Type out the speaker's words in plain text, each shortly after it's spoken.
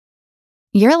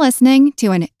You're listening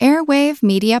to an Airwave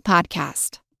Media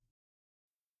Podcast.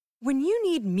 When you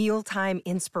need mealtime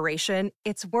inspiration,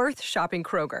 it's worth shopping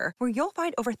Kroger, where you'll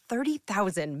find over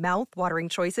 30,000 mouth-watering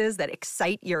choices that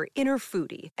excite your inner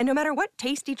foodie. And no matter what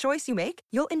tasty choice you make,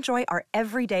 you'll enjoy our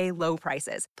everyday low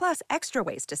prices, plus extra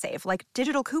ways to save, like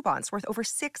digital coupons worth over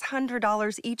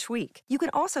 $600 each week. You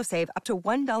can also save up to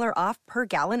 $1 off per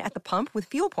gallon at the pump with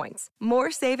fuel points.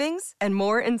 More savings and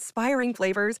more inspiring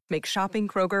flavors make shopping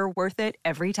Kroger worth it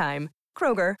every time.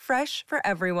 Kroger, fresh for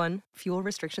everyone. Fuel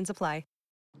restrictions apply.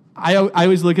 I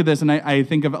always look at this and I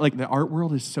think of like the art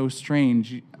world is so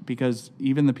strange because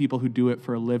even the people who do it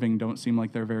for a living don't seem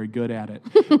like they're very good at it.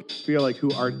 I feel like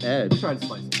who art ed? Try to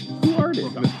slice it. Who art ed?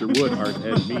 Mr. Wood art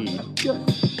ed me.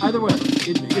 Good. Either way,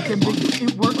 it's ambiguous.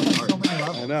 It works on so many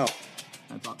levels. I know.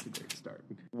 That's off to a great start.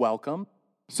 Welcome.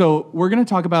 So we're going to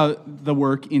talk about the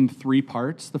work in three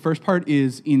parts. The first part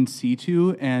is in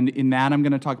situ, and in that I'm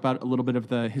going to talk about a little bit of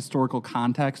the historical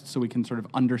context so we can sort of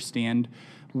understand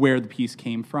where the piece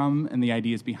came from and the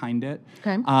ideas behind it.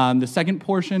 Okay. The second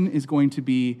portion is going to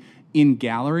be in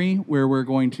gallery, where we're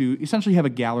going to essentially have a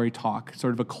gallery talk,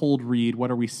 sort of a cold read. What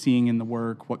are we seeing in the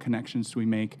work? What connections do we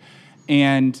make?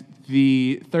 And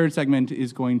the third segment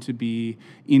is going to be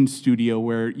in studio,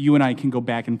 where you and I can go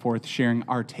back and forth sharing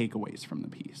our takeaways from the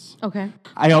piece. Okay.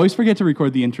 I always forget to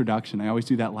record the introduction. I always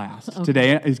do that last. Okay.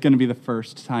 Today is going to be the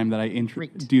first time that I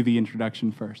do the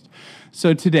introduction first.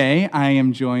 So today I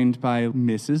am joined by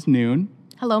Mrs. Noon.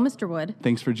 Hello, Mr. Wood.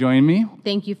 Thanks for joining me.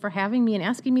 Thank you for having me and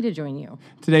asking me to join you.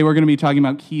 Today we're going to be talking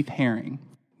about Keith Haring.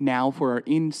 Now for our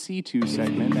in situ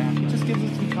segment. Just give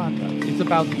us some context. It's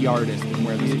about the artist and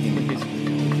where this came from. It's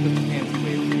the fancy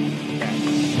way of saying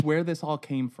that. Where this all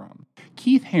came from.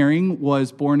 Keith Haring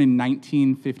was born in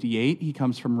 1958. He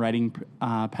comes from Reading,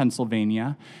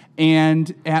 Pennsylvania.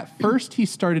 And at first he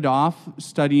started off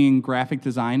studying graphic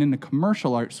design in a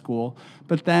commercial art school.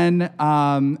 But then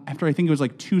after I think it was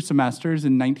like 2 semesters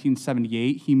in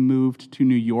 1978, he moved to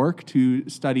New York to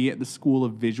study at the School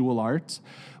of Visual Arts,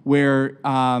 where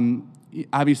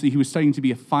obviously he was studying to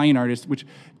be a fine artist, which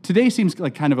today seems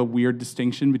like kind of a weird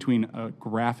distinction between a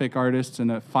graphic artist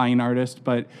and a fine artist,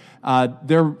 but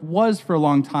there was for a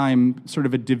long time sort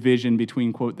of a division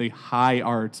between, quote, the high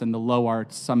arts and the low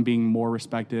arts, some being more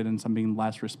respected and some being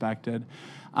less respected.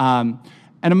 And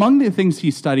among the things he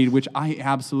studied, which I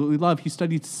absolutely love, he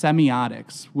studied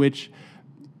semiotics, which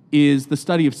is the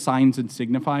study of signs and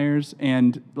signifiers.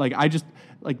 And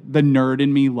the nerd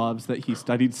in me loves that he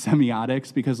studied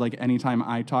semiotics, because like anytime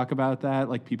I talk about that,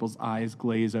 like people's eyes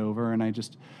glaze over, and I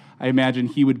imagine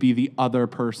he would be the other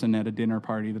person at a dinner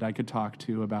party that I could talk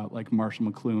to about like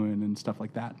Marshall McLuhan and stuff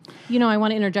like that. You know, I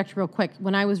want to interject real quick.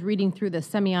 When I was reading through this,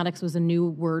 semiotics was a new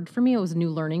word for me. It was a new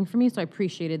learning for me, so I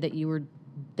appreciated that you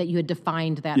had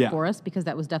defined that for us, because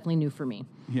that was definitely new for me.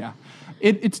 Yeah.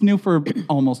 It's new for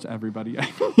almost everybody I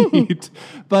meet.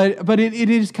 But it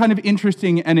is kind of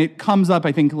interesting, and it comes up,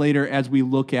 I think, later as we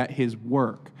look at his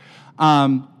work.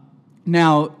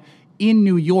 Now, in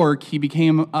New York, he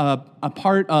became a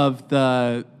part of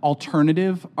the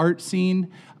alternative art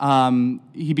scene.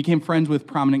 He became friends with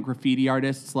prominent graffiti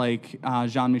artists like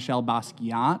Jean-Michel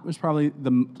Basquiat was probably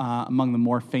among the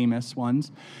more famous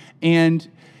ones. And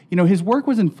you know, his work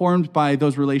was informed by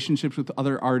those relationships with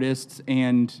other artists,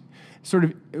 and sort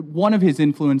of one of his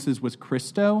influences was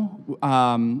Christo,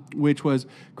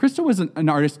 Christo was an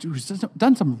artist who's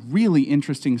done some really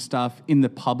interesting stuff in the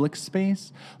public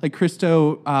space. Like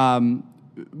Christo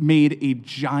made a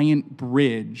giant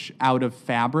bridge out of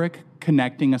fabric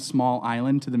connecting a small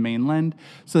island to the mainland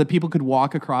so that people could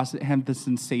walk across it and have the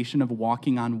sensation of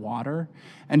walking on water,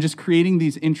 and just creating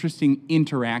these interesting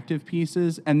interactive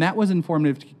pieces. And that was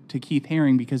informative to Keith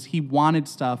Haring, because he wanted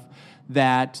stuff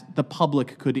that the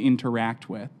public could interact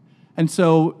with. And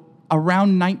so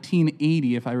around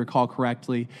 1980, if I recall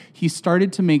correctly, he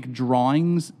started to make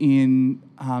drawings in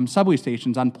subway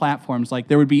stations on platforms. Like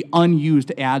there would be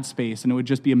unused ad space and it would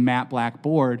just be a matte black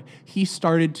board. He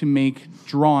started to make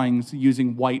drawings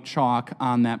using white chalk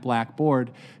on that black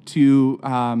board to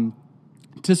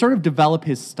sort of develop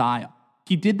his style.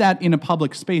 He did that in a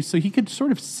public space so he could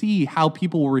sort of see how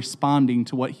people were responding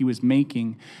to what he was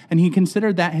making. And he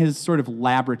considered that his sort of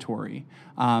laboratory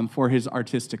for his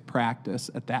artistic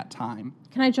practice at that time.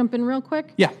 Can I jump in real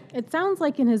quick? Yeah. It sounds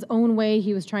like in his own way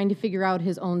he was trying to figure out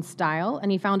his own style,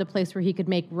 and he found a place where he could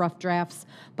make rough drafts,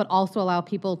 but also allow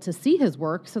people to see his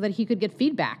work so that he could get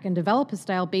feedback and develop his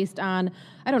style based on,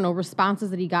 I don't know,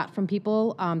 responses that he got from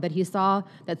people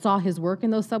that saw his work in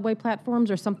those subway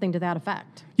platforms, or something to that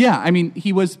effect. Yeah, I mean,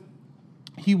 he was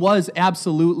he was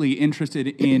absolutely interested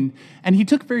in, and he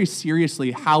took very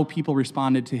seriously how people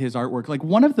responded to his artwork. Like,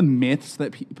 one of the myths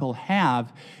that people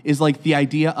have is like the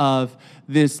idea of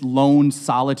this lone,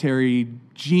 solitary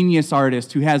genius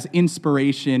artist who has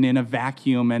inspiration in a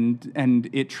vacuum and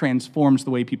it transforms the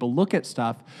way people look at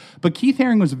stuff. But Keith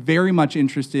Haring was very much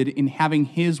interested in having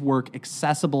his work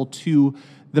accessible to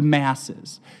the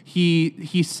masses.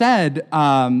 He said,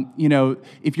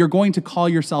 if you're going to call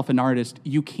yourself an artist,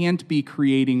 you can't be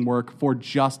creating work for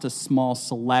just a small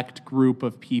select group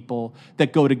of people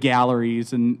that go to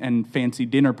galleries and fancy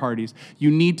dinner parties. You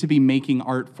need to be making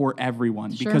art for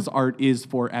everyone because art is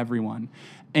for everyone.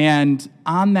 And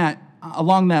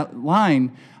along that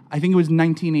line, I think it was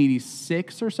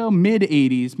 1986 or so, mid to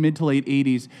late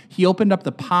 80s, he opened up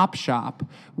the Pop Shop,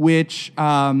 which,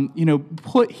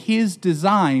 put his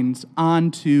designs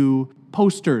onto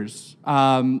posters,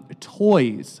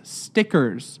 toys,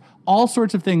 stickers, all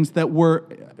sorts of things that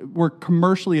were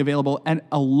commercially available at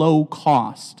a low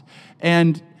cost.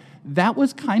 And that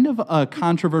was kind of a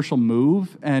controversial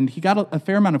move, and he got a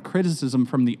fair amount of criticism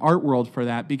from the art world for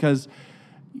that because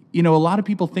a lot of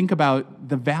people think about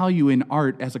the value in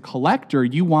art as a collector.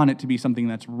 You want it to be something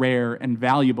that's rare and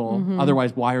valuable. Mm-hmm.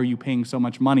 Otherwise, why are you paying so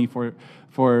much money for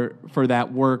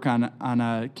that work on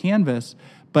a canvas?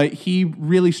 But he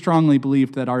really strongly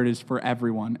believed that art is for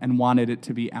everyone and wanted it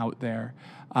to be out there.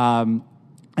 And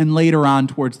later on,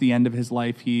 towards the end of his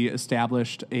life, he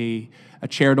established a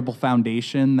charitable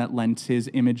foundation that lent his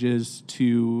images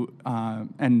to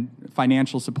and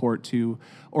financial support to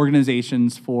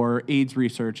organizations for AIDS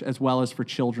research as well as for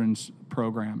children's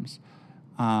programs,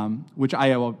 which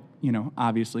I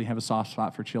obviously have a soft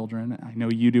spot for children. I know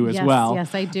you do as well.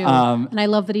 Yes, I do. And I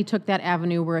love that he took that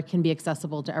avenue where it can be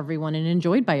accessible to everyone and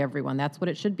enjoyed by everyone. That's what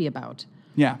it should be about.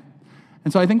 Yeah.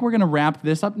 And so I think we're going to wrap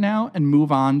this up now and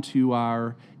move on to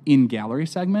our in-gallery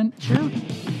segment. Sure.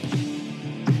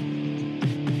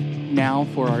 Now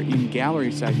for our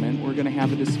in-gallery segment, we're going to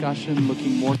have a discussion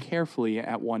looking more carefully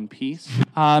at one piece.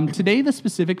 Today, the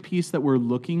specific piece that we're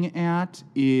looking at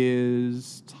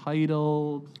is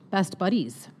titled Best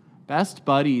Buddies. Best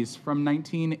Buddies from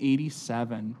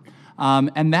 1987.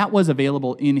 And that was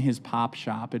available in his Pop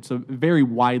Shop. It's a very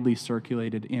widely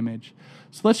circulated image.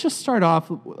 So let's just start off,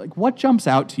 like, what jumps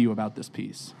out to you about this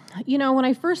piece? When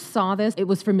I first saw this, it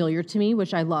was familiar to me,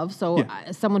 which I love. So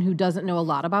as someone who doesn't know a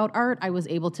lot about art, I was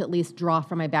able to at least draw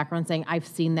from my background saying, I've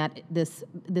seen this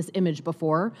image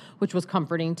before, which was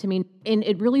comforting to me. And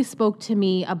it really spoke to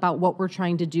me about what we're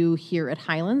trying to do here at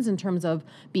Highlands in terms of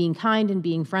being kind and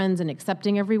being friends and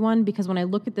accepting everyone. Because when I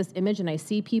look at this image and I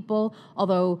see people,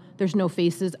 although there's no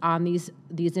faces on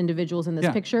these individuals in this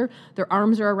picture, their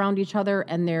arms are around each other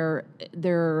and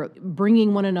they're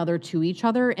bringing one another to each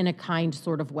other in a kind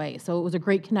sort of way. So it was a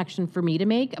great connection for me to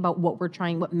make about what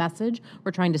message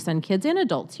we're trying to send kids and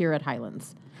adults here at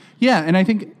Highlands. Yeah, and I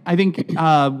think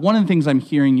one of the things I'm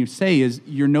hearing you say is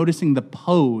you're noticing the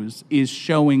pose is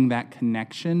showing that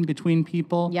connection between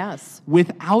people. Yes.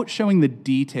 Without showing the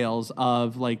details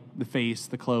of like the face,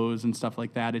 the clothes, and stuff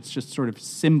like that. It's just sort of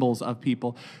symbols of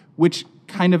people, which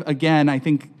kind of, again, I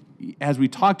think, as we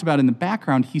talked about in the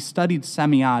background, he studied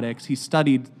semiotics, he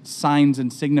studied signs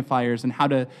and signifiers and how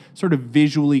to sort of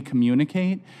visually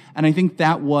communicate. And I think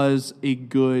that was a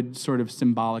good sort of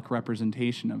symbolic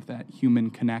representation of that human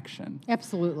connection.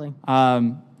 Absolutely.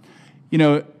 I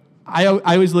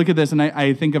always look at this and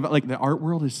I think of, like, the art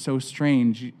world is so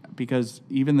strange because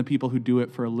even the people who do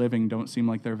it for a living don't seem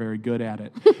like they're very good at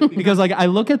it. Because, like, I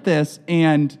look at this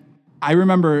and I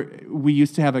remember we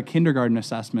used to have a kindergarten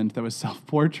assessment that was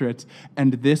self-portraits,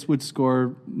 and this would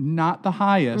score not the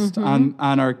highest on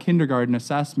our kindergarten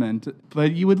assessment.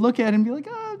 But you would look at it and be like,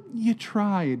 you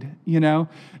tried,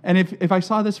 And if I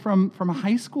saw this from a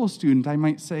high school student, I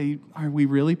might say, are we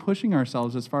really pushing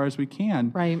ourselves as far as we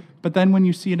can? Right. But then when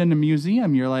you see it in a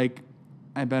museum, you're like,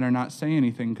 I better not say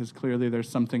anything because clearly there's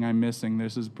something I'm missing.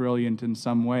 This is brilliant in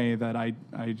some way that I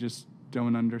just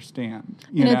don't understand.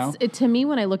 To me,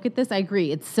 when I look at this, I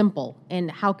agree. It's simple, and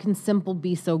how can simple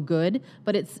be so good?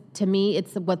 But it's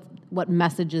what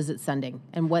messages it's sending,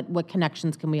 and what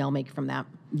connections can we all make from that?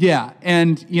 Yeah,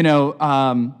 and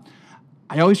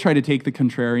I always try to take the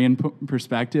contrarian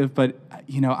perspective, but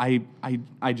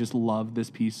I just love this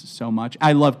piece so much.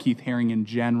 I love Keith Haring in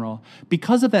general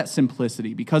because of that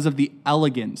simplicity, because of the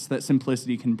elegance that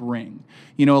simplicity can bring.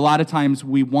 A lot of times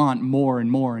we want more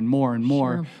and more and more and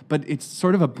more, sure, but it's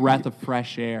sort of a breath of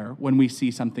fresh air when we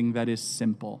see something that is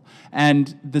simple.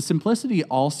 And the simplicity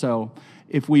also,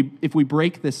 if we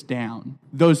break this down,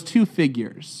 those two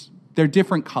figures, they're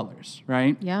different colors,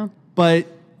 right? Yeah. But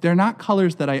they're not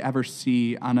colors that I ever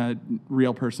see on a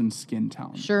real person's skin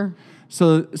tone. Sure.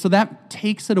 So that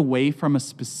takes it away from a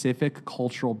specific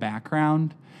cultural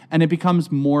background, and it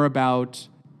becomes more about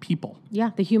people.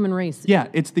 Yeah, the human race. Yeah,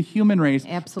 it's the human race.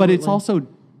 Absolutely. But it's also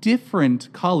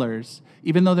different colors,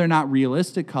 even though they're not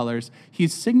realistic colors.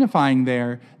 He's signifying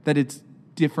there that it's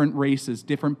different races,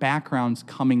 different backgrounds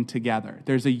coming together.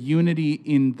 There's a unity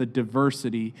in the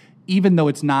diversity, even though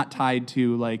it's not tied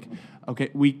to like, okay,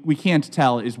 we can't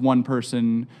tell, is one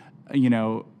person,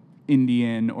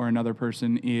 Indian or another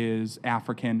person is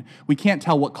African. We can't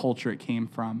tell what culture it came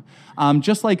from.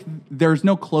 Just like there's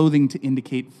no clothing to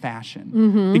indicate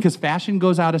fashion, because fashion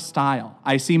goes out of style.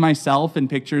 I see myself in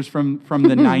pictures from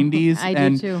the 90s I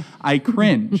do too. I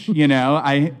cringe.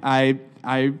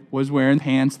 I was wearing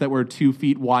pants that were 2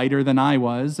 feet wider than I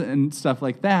was and stuff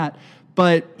like that.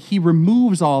 But he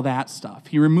removes all that stuff.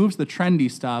 He removes the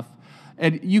trendy stuff.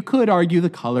 And you could argue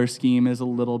the color scheme is a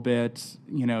little bit,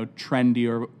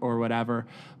 trendy or whatever.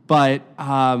 But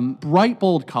bright,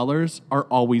 bold colors are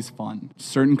always fun.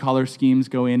 Certain color schemes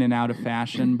go in and out of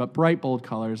fashion, but bright, bold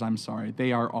colors, I'm sorry,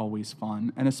 they are always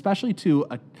fun. And especially to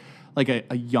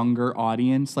a younger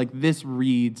audience, like this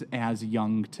reads as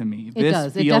young to me. It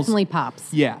does. It definitely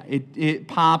pops. Yeah, it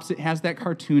pops. It has that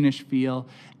cartoonish feel.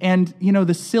 And,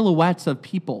 the silhouettes of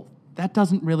people, that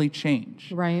doesn't really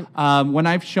change. Right. When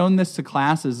I've shown this to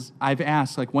classes, I've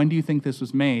asked, when do you think this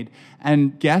was made?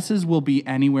 And guesses will be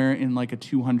anywhere in a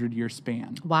 200-year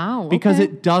span. Wow. Because okay.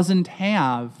 it doesn't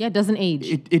have... Yeah, it doesn't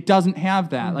age. It doesn't have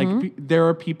that. There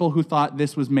are people who thought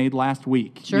this was made last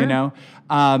week, Sure.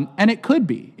 And it could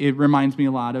be. It reminds me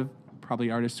a lot of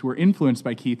probably artists who were influenced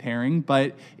by Keith Haring,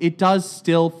 but it does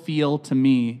still feel to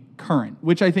me current,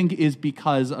 which I think is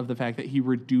because of the fact that he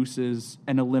reduces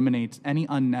and eliminates any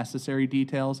unnecessary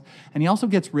details, and he also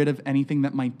gets rid of anything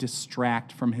that might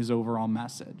distract from his overall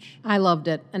message. I loved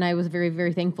it, and I was very,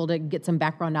 very thankful to get some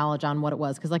background knowledge on what it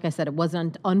was, because like I said, it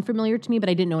wasn't unfamiliar to me, but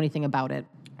I didn't know anything about it.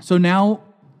 So now,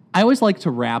 I always like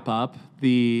to wrap up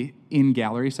the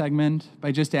in-gallery segment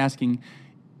by just asking,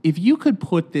 if you could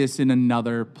put this in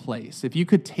another place, if you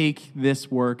could take this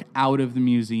work out of the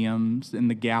museums and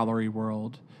the gallery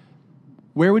world,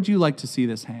 where would you like to see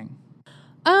this hang?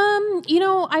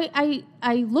 I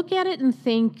look at it and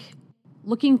think,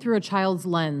 looking through a child's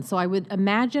lens. So I would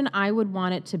imagine I would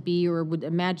want it to be, or would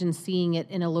imagine seeing it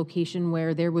in a location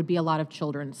where there would be a lot of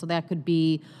children. So that could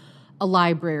be a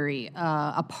library,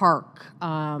 a park,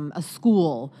 a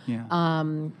school. Yeah.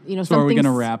 So are we going to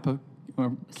wrap a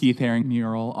Keith Haring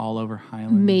mural all over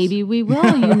Highlands? Maybe we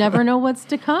will. You never know what's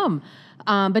to come.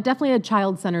 But definitely a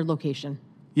child-centered location.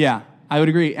 Yeah, I would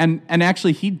agree. And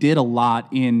actually, he did a lot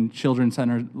in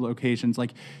children-centered locations.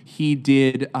 Like, he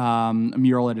did a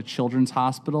mural at a children's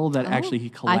hospital that actually he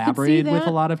collaborated with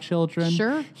a lot of children.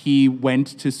 Sure. He went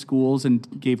to schools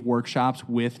and gave workshops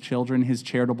with children. His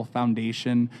charitable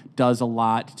foundation does a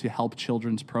lot to help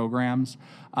children's programs.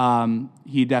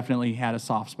 He definitely had a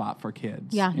soft spot for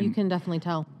kids. Yeah, you can definitely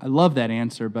tell. I love that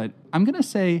answer, but I'm going to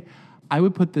say I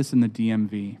would put this in the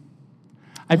DMV.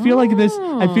 I feel like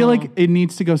it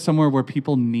needs to go somewhere where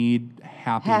people need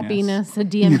happiness. A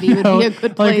DMV would be a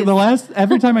good place.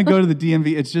 Every time I go to the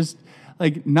DMV, it's just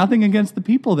nothing against the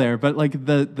people there, but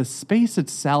the space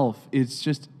itself is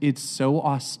just, it's so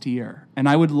austere. And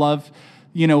I would love,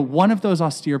 one of those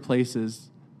austere places,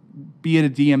 be it a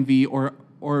DMV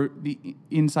or the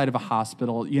inside of a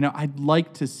hospital, I'd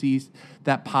like to see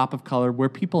that pop of color where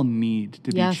people need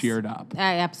to be cheered up.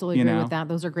 I absolutely agree with that.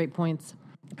 Those are great points.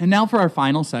 And now for our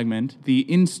final segment, the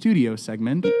in-studio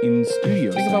segment. Think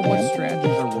about what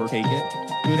strategies are working. Take it.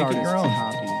 Good Make it artists your own.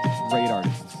 copy. Great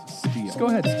artists steal. Just go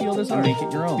ahead, steal this art. Make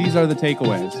it your own. These are the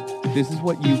takeaways. This is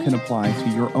what you can apply to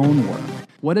your own work.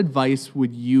 What advice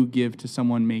would you give to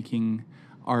someone making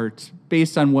art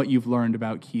based on what you've learned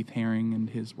about Keith Haring and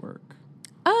his work?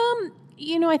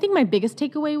 I think my biggest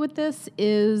takeaway with this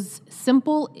is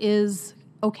simple is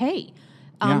okay.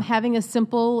 Having a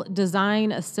simple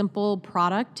design, a simple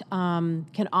product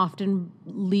can often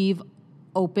leave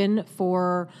open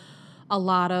for a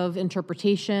lot of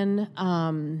interpretation.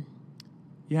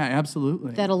 Yeah,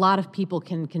 absolutely. That a lot of people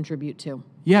can contribute to.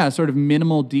 Yeah, sort of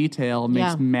minimal detail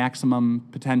makes maximum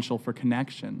potential for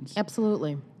connections.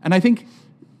 Absolutely. And I think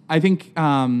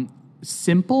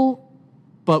simple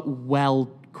but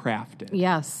well crafted.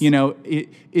 Yes.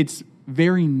 It's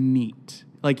very neat.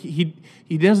 Like he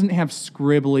doesn't have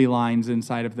scribbly lines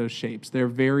inside of those shapes. They're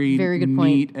very good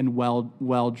neat point. and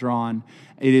well drawn.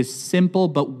 It is simple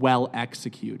but well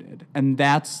executed. And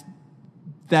that's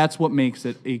that's what makes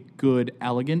it a good,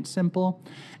 elegant simple.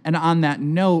 And on that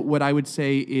note, what I would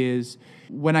say is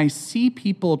when I see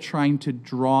people trying to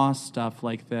draw stuff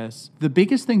like this, the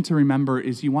biggest thing to remember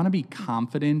is you want to be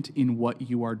confident in what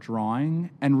you are drawing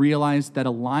and realize that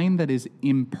a line that is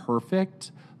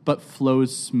imperfect but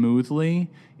flows smoothly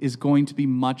is going to be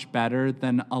much better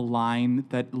than a line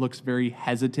that looks very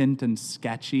hesitant and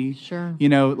sketchy. Sure. You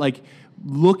know, like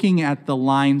looking at the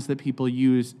lines that people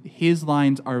use, his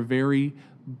lines are very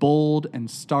bold and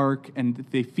stark, and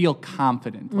they feel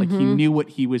confident, like he knew what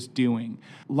he was doing.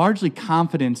 Largely,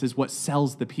 confidence is what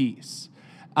sells the piece.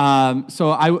 So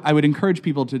I would encourage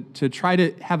people to try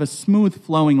to have a smooth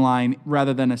flowing line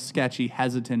rather than a sketchy,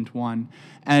 hesitant one.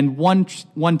 And one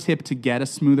tip to get a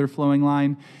smoother flowing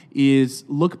line is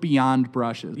look beyond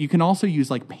brushes. You can also use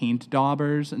like paint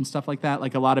daubers and stuff like that.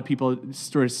 Like a lot of people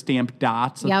sort of stamp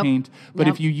dots of paint. But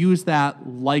if you use that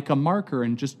like a marker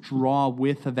and just draw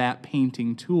with that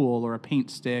painting tool or a paint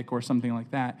stick or something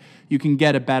like that, you can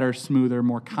get a better, smoother,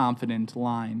 more confident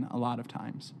line a lot of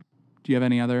times. Do you have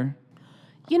any other?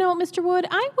 You know, Mr. Wood,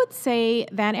 I would say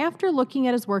that after looking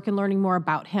at his work and learning more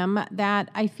about him, that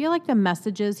I feel like the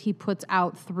messages he puts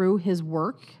out through his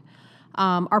work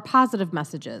are positive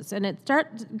messages. And it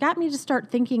got me to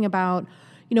start thinking about,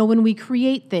 you know, when we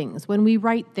create things, when we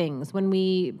write things, when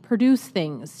we produce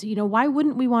things, you know, why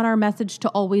wouldn't we want our message to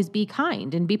always be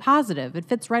kind and be positive? It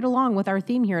fits right along with our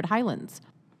theme here at Highlands.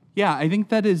 Yeah, I think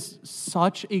that is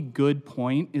such a good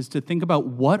point, is to think about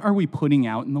what are we putting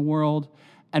out in the world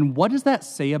and what does that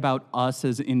say about us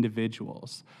as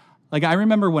individuals? Like, I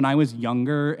remember when I was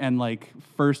younger and, like,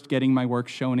 first getting my work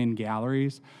shown in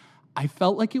galleries, I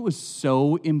felt like it was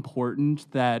so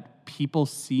important that people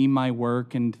see my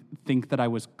work and think that I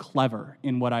was clever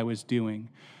in what I was doing.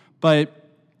 But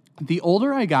the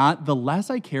older I got, the less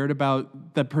I cared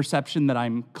about the perception that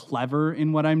I'm clever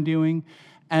in what I'm doing.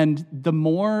 And the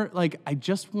more, like, I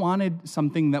just wanted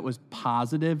something that was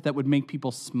positive that would make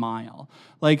people smile.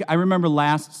 Like, I remember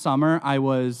last summer, I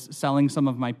was selling some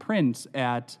of my prints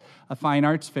at a fine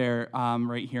arts fair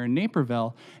right here in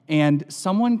Naperville, and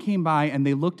someone came by and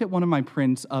they looked at one of my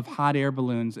prints of hot air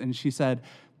balloons, and she said,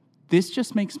 "This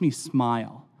just makes me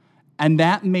smile." And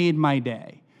that made my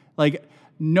day.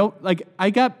 I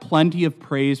got plenty of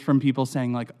praise from people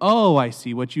saying like, "Oh, I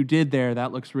see what you did there.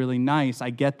 That looks really nice. I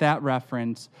get that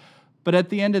reference." But at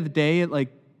the end of the day,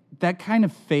 that kind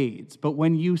of fades. But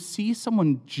when you see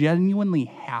someone genuinely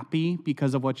happy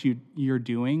because of what you're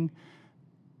doing,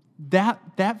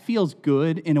 that feels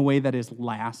good in a way that is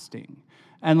lasting.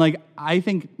 And I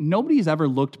think nobody's ever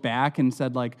looked back and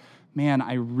said like, "Man,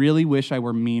 I really wish I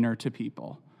were meaner to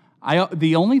people."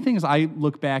 The only things I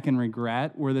look back and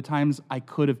regret were the times I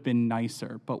could have been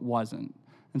nicer, but wasn't.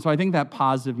 And so I think that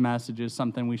positive message is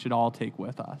something we should all take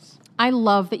with us. I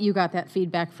love that you got that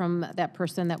feedback from that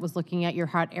person that was looking at your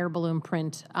hot air balloon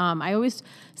print. I always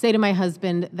say to my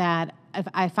husband that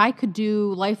if I could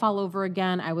do life all over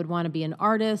again, I would want to be an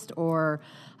artist or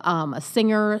a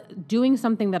singer, doing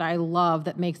something that I love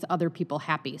that makes other people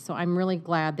happy. So I'm really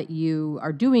glad that you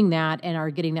are doing that and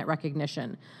are getting that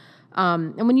recognition.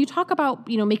 And when you talk about,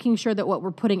 making sure that what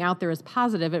we're putting out there is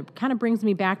positive, it kind of brings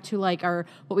me back to what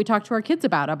we talk to our kids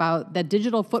about that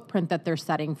digital footprint that they're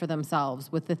setting for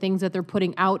themselves with the things that they're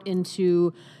putting out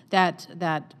into that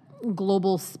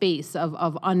global space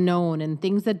of unknown and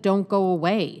things that don't go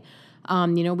away.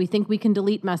 We think we can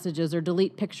delete messages or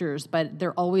delete pictures, but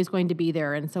they're always going to be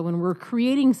there. And so when we're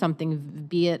creating something,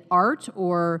 be it art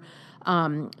or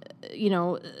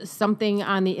something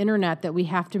on the internet, that we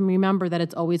have to remember that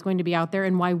it's always going to be out there,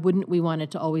 and why wouldn't we want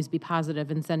it to always be positive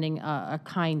and sending a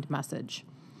kind message?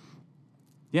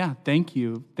 Yeah, thank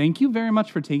you. Thank you very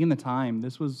much for taking the time.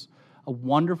 This was a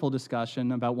wonderful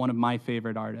discussion about one of my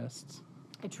favorite artists.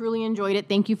 I truly enjoyed it.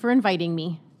 Thank you for inviting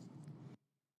me.